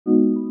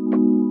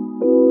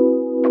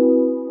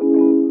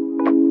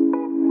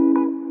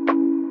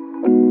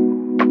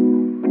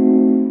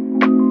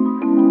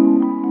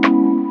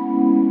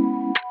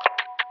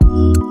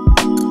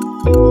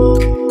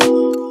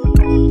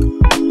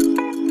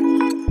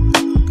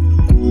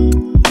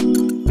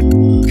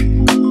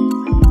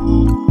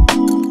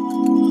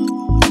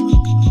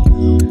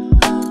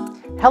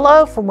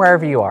Hello from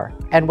wherever you are,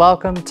 and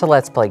welcome to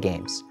Let's Play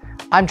Games.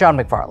 I'm John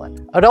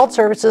McFarland, Adult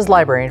Services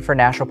Librarian for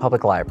National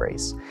Public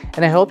Libraries,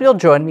 and I hope you'll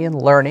join me in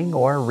learning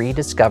or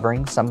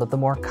rediscovering some of the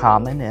more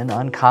common and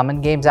uncommon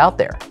games out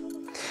there.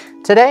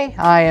 Today,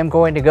 I am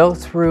going to go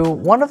through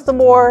one of the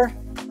more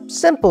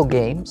simple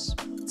games.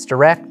 It's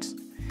direct.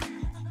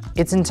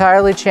 It's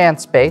entirely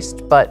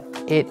chance-based, but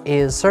it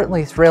is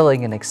certainly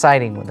thrilling and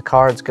exciting when the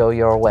cards go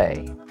your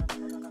way.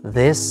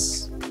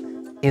 This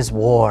is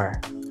War.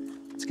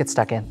 Let's get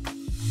stuck in.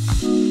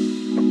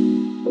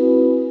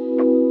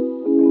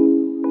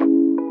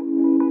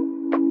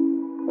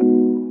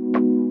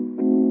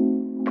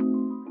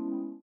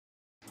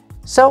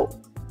 So,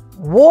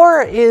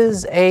 War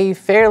is a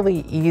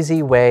fairly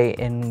easy way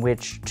in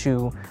which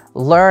to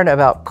learn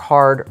about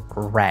card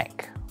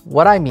rank.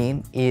 What I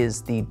mean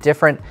is the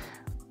different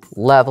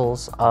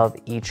levels of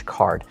each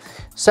card.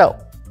 So,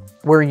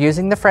 we're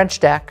using the French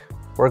deck.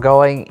 We're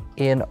going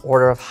in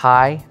order of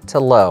high to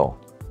low.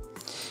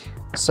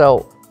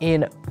 So,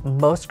 in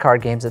most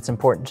card games, it's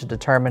important to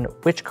determine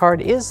which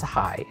card is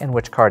high and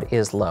which card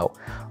is low.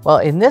 Well,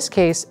 in this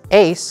case,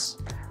 Ace,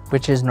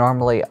 which is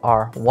normally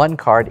our one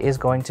card, is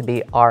going to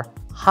be our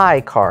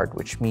high card,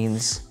 which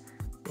means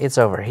it's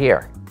over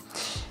here.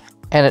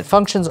 And it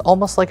functions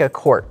almost like a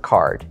court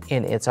card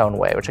in its own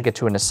way, which I'll get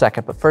to in a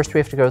second, but first we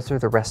have to go through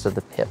the rest of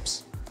the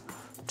pips.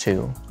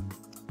 2,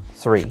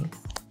 3,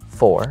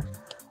 4,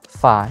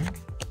 5,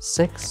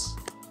 6,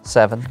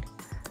 7,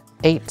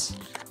 8,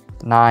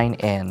 9,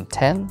 and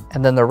 10,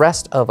 and then the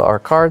rest of our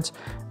cards,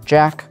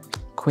 Jack,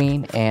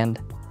 Queen, and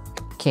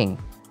King.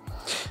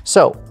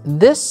 So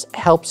this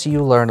helps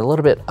you learn a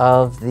little bit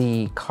of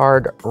the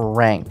card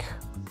rank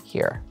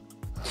here.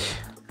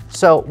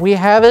 So we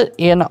have it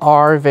in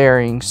our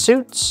varying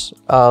suits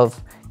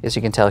of, as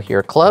you can tell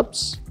here,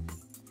 clubs,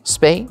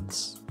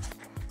 spades,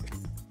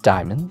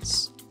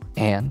 diamonds,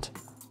 and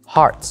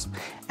hearts.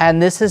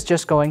 And this is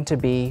just going to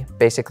be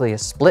basically a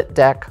split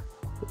deck,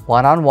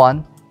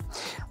 one-on-one,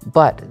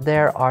 but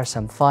there are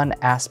some fun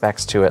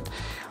aspects to it.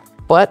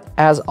 But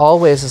as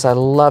always, as I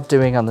love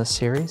doing on this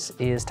series,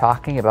 is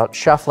talking about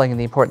shuffling and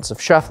the importance of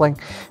shuffling,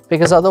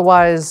 because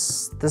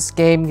otherwise this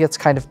game gets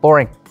kind of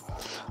boring.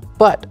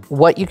 But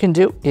what you can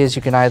do is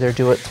you can either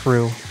do it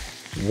through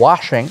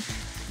washing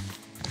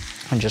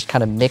and just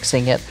kind of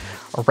mixing it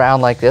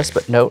around like this,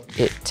 but note,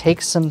 it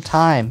takes some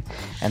time,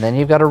 and then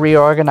you've got to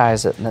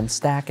reorganize it and then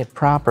stack it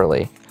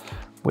properly,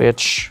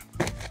 which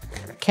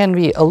can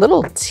be a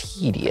little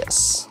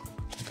tedious,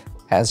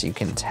 as you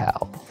can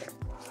tell.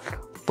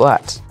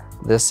 But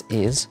this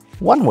is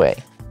one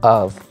way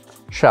of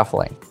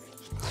shuffling.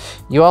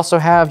 You also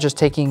have just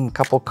taking a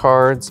couple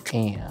cards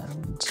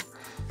and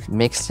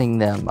mixing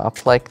them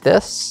up like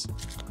this.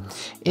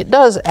 It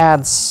does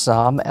add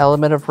some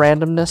element of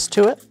randomness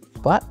to it,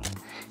 but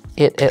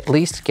it at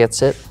least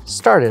gets it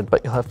started,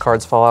 but you'll have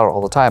cards fall out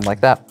all the time like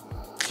that.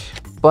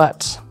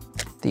 But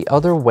the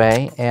other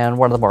way, and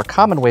one of the more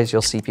common ways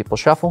you'll see people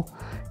shuffle,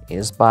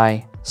 is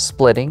by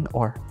splitting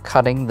or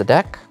cutting the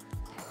deck,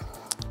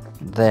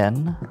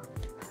 then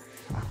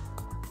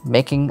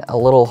making a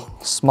little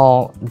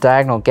small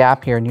diagonal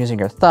gap here and using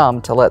your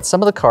thumb to let some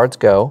of the cards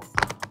go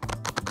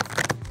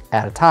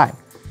at a time.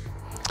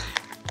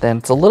 Then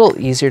it's a little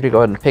easier to go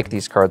ahead and pick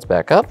these cards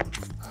back up,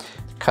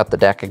 cut the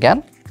deck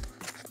again,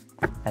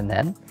 and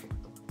then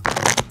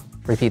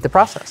repeat the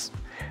process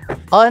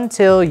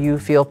until you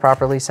feel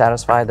properly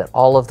satisfied that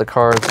all of the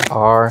cards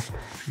are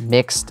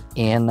mixed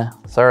in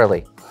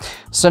thoroughly.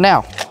 So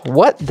now,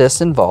 what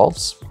this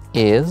involves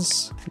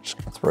is, I'm just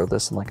gonna throw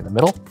this in like in the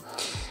middle.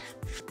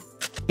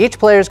 Each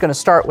player is gonna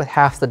start with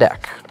half the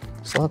deck.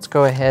 So let's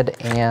go ahead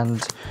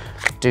and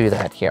do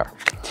that here.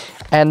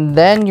 And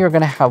then you're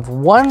gonna have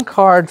one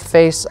card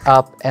face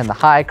up and the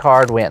high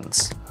card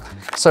wins.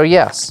 So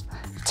yes,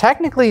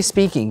 technically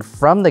speaking,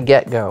 from the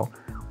get-go,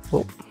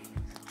 well,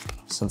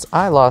 since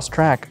I lost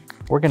track,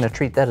 we're gonna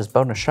treat that as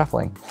bonus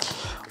shuffling.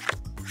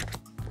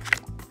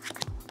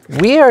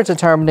 We are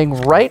determining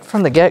right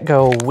from the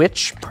get-go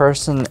which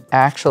person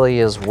actually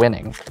is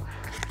winning.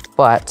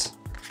 But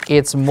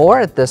it's more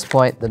at this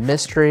point the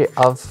mystery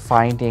of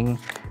finding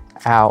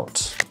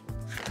out.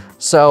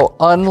 So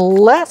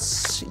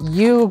unless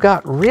you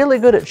got really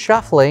good at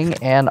shuffling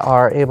and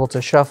are able to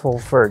shuffle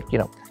for,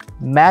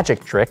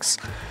 magic tricks,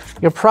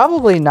 you're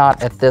probably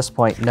not at this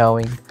point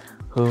knowing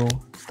who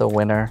the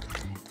winner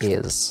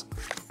is.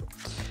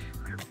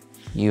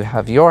 You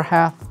have your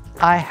half,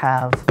 I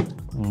have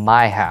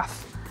my half.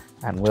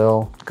 And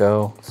we'll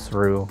go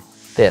through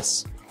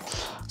this.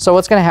 So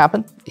what's gonna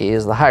happen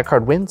is the high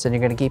card wins and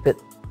you're gonna keep it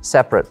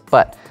separate,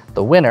 but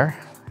the winner,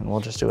 and we'll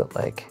just do it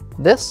like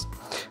this,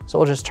 so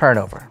we'll just turn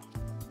over.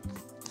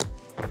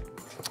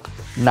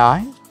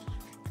 9,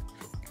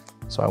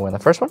 so I win the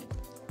first one,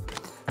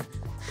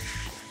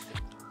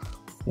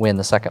 win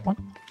the second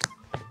one,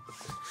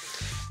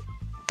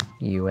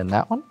 you win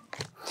that one,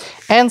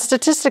 and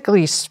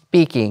statistically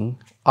speaking,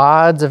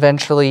 odds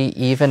eventually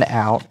even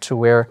out to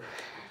where,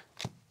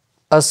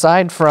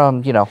 aside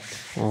from,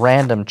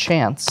 random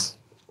chance,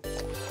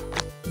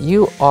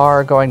 you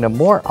are going to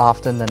more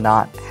often than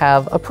not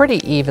have a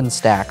pretty even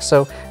stack.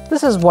 So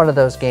this is one of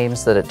those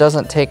games that it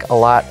doesn't take a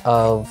lot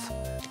of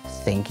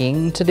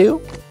thinking to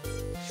do.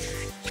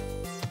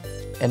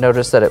 And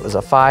notice that it was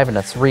a 5 and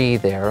a 3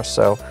 there,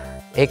 so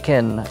it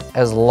can,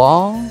 as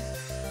long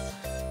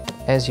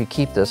as you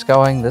keep this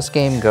going, this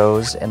game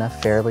goes in a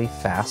fairly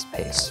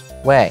fast-paced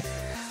way.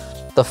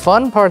 The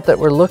fun part that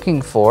we're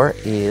looking for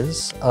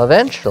is,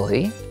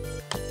 eventually,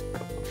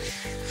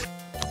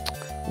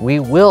 we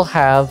will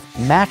have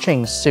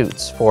matching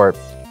suits for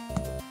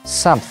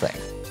something.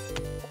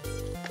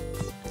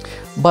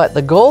 But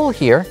the goal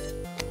here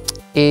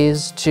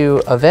is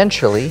to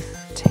eventually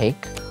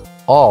take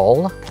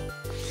all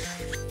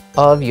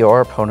of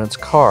your opponent's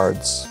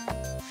cards.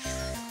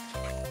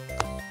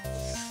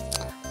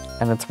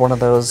 And it's one of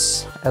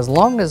those, as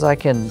long as I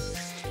can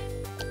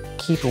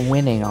keep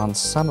winning on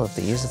some of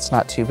these, it's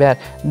not too bad.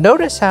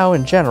 Notice how,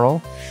 in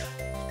general,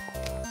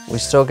 we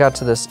still got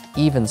to this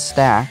even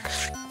stack,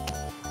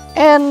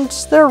 and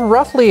they're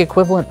roughly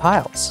equivalent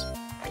piles.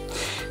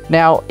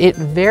 Now, it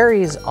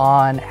varies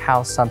on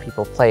how some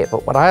people play it,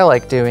 but what I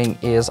like doing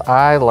is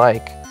I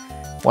like,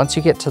 once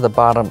you get to the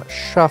bottom,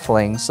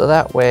 shuffling, so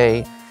that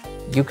way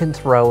you can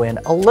throw in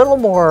a little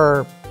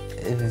more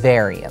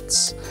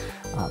variance.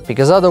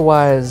 Because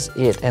otherwise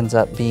it ends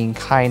up being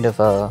kind of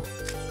a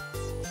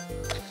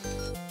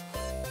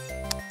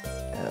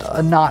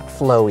not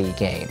flowy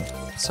game.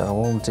 So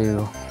we'll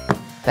do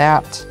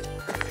that.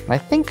 And I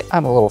think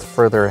I'm a little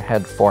further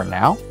ahead for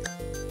now.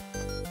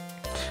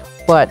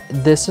 But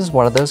this is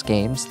one of those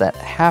games that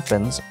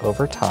happens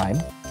over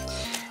time.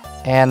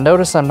 And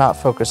notice I'm not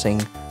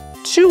focusing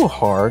too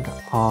hard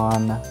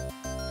on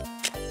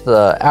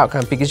the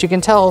outcome, because you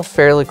can tell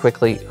fairly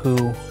quickly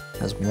who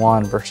has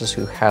won versus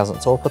who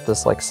hasn't. So we'll put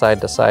this like side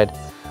to side.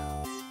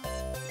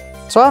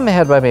 So I'm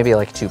ahead by maybe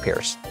like 2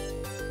 pairs.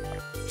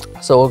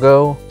 So we'll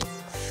go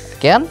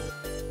again.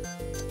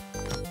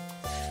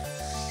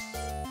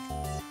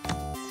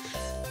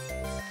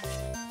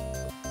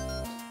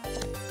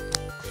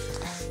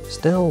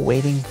 Still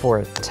waiting for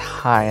a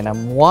tie, and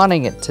I'm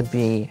wanting it to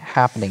be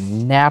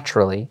happening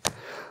naturally,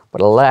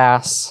 but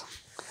alas,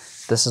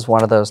 this is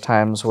one of those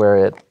times where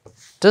it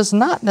does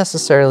not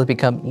necessarily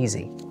become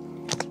easy.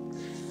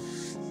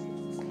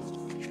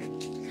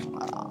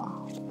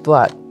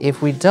 But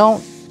if we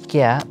don't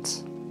get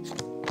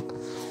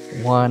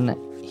one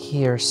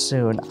here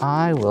soon,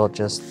 I will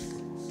just,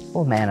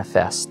 we'll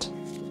manifest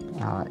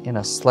in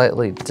a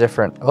slightly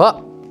different,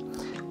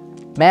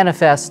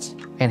 manifest,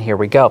 and here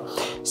we go.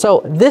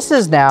 So this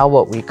is now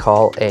what we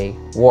call a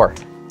war.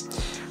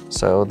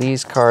 So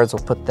these cards,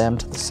 we'll put them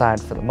to the side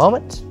for the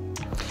moment.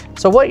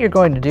 So what you're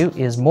going to do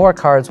is more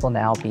cards will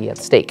now be at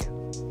stake.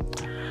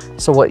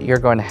 So what you're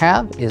going to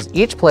have is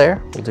each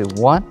player will do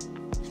 1,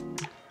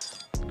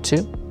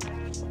 2,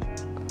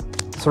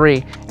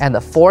 3, and the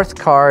 4th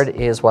card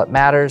is what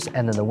matters,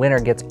 and then the winner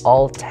gets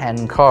all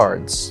 10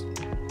 cards.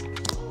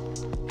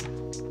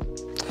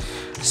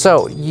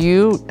 So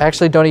you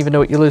actually don't even know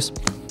what you lose.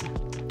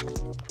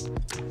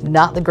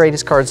 Not the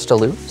greatest cards to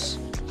lose.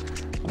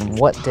 And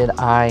what did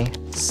I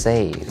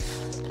save?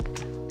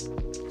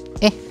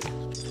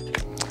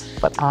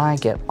 But I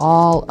get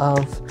all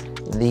of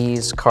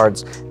these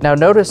cards. Now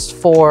notice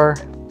for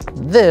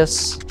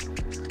this,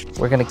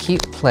 we're gonna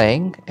keep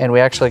playing, and we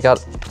actually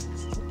got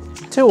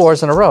 2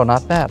 wars in a row,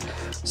 not bad.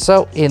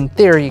 So in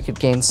theory, you could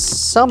gain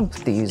some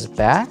of these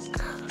back,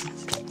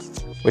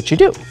 which you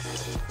do.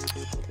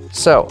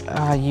 So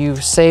you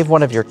save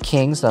one of your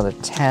kings, another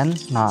 10,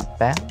 not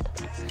bad.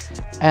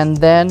 And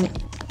then,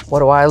 what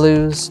do I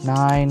lose?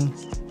 9,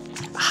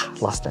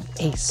 lost an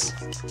ace.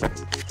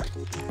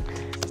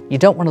 You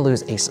don't want to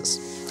lose aces.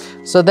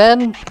 So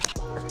then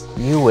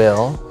you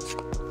will,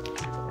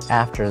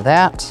 after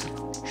that,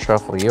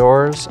 shuffle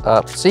yours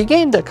up. So you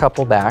gained a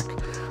couple back,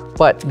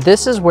 but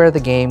this is where the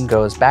game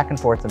goes back and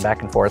forth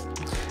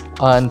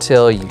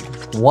until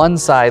one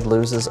side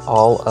loses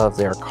all of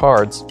their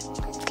cards.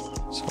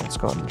 So let's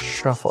go ahead and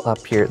shuffle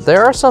up here.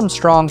 There are some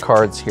strong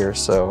cards here,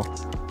 so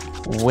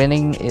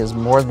winning is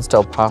more than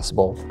still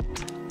possible.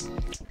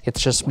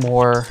 It's just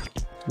more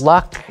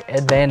luck,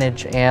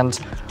 advantage, and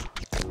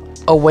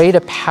a way to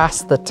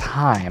pass the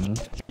time.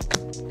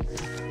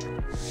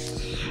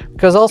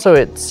 Because also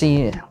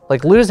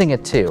like losing a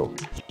 2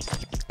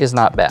 is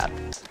not bad.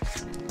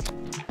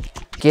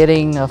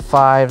 Getting a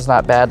 5 is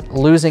not bad.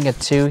 Losing a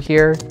 2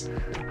 here,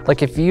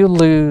 like if you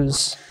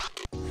lose,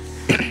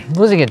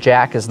 losing a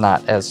jack is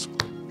not as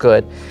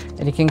good.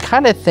 And you can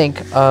kind of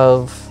think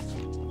of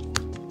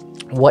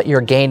what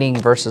you're gaining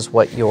versus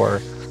what you're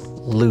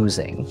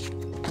losing.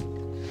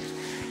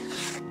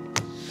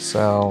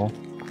 So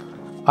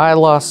I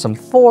lost some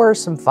 4s,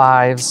 some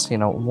 5s, you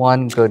know,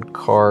 1 good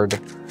card.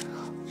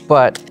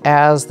 But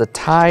as the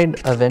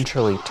tide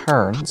eventually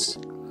turns,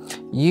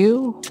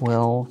 you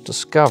will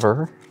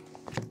discover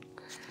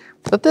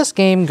that this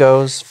game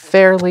goes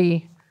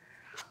fairly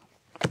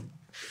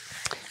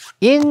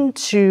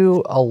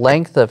into a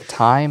length of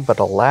time, but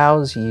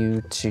allows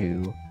you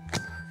to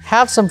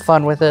have some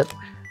fun with it,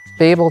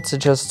 be able to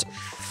just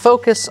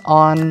focus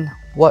on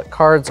what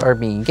cards are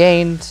being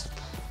gained,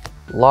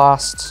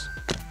 lost,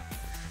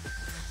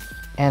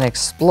 and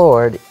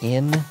explored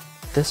in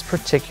this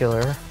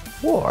particular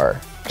war.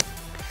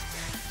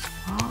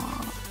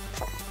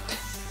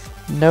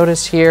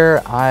 Notice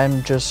here,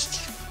 I'm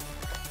just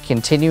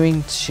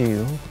continuing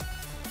to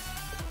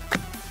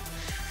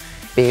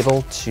be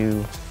able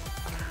to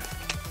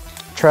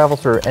travel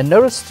through. And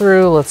notice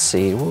through, let's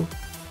see,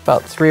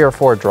 about 3 or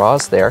 4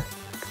 draws there.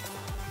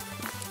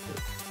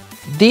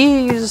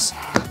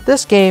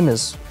 This game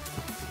is,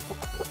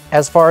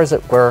 as far as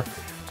it were,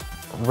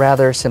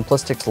 rather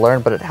simplistic to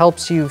learn, but it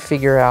helps you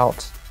figure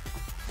out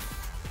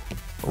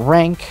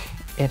rank.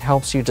 It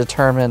helps you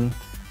determine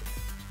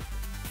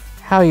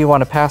how you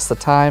want to pass the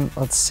time.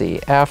 Let's see,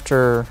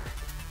 after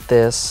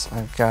this,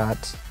 I've got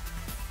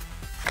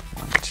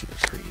 1, 2,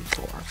 3,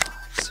 4,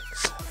 5,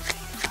 6, 7,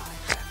 8,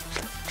 9,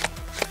 10,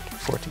 11,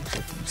 14,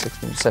 15,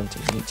 16,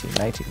 17, 18,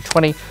 19,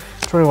 20,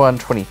 21,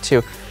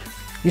 22.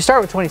 You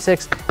start with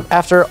 26.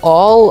 After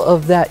all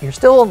of that, you're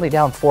still only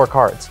down 4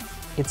 cards.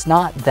 It's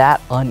not that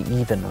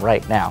uneven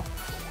right now.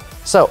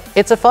 So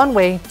it's a fun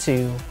way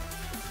to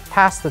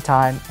pass the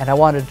time, and I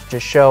wanted to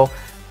just show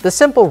the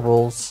simple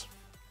rules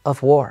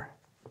of war.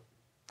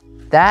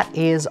 That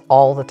is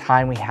all the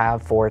time we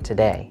have for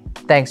today.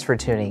 Thanks for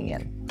tuning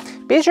in.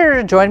 Be sure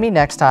to join me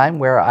next time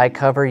where I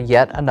cover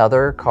yet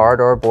another card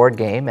or board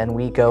game and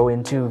we go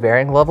into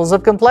varying levels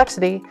of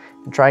complexity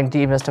and try and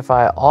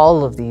demystify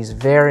all of these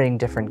varying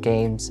different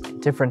games,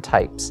 different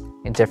types,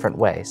 in different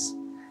ways.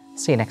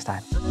 See you next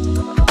time.